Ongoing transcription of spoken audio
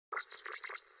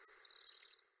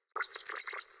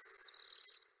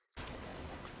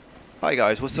Hi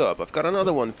guys, what's up? I've got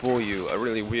another one for you, a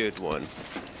really weird one.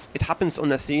 It happens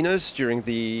on Athena's during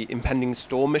the impending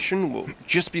storm mission,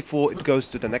 just before it goes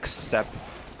to the next step,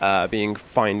 being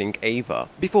finding Ava.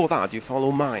 Before that, you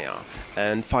follow Maya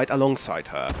and fight alongside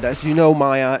her. As you know,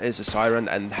 Maya is a siren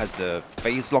and has the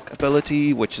Phaselock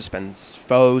ability, which suspends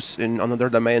foes in another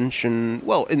dimension,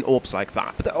 well, in orbs like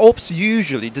that. But the orbs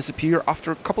usually disappear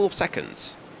after a couple of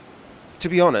seconds. To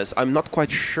be honest, I'm not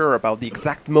quite sure about the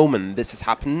exact moment this has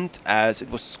happened, as it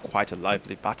was quite a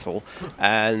lively battle,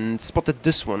 and spotted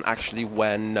this one actually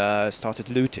when started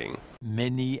looting.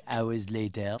 Many hours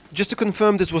later. Just to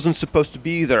confirm this wasn't supposed to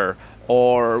be there,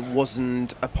 or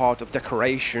wasn't a part of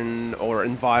decoration or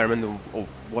environment or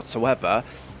whatsoever,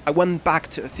 I went back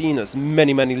to Athena's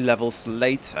many levels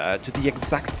later to the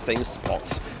exact same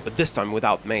spot, but this time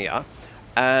without Maya,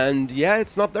 and yeah,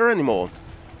 it's not there anymore.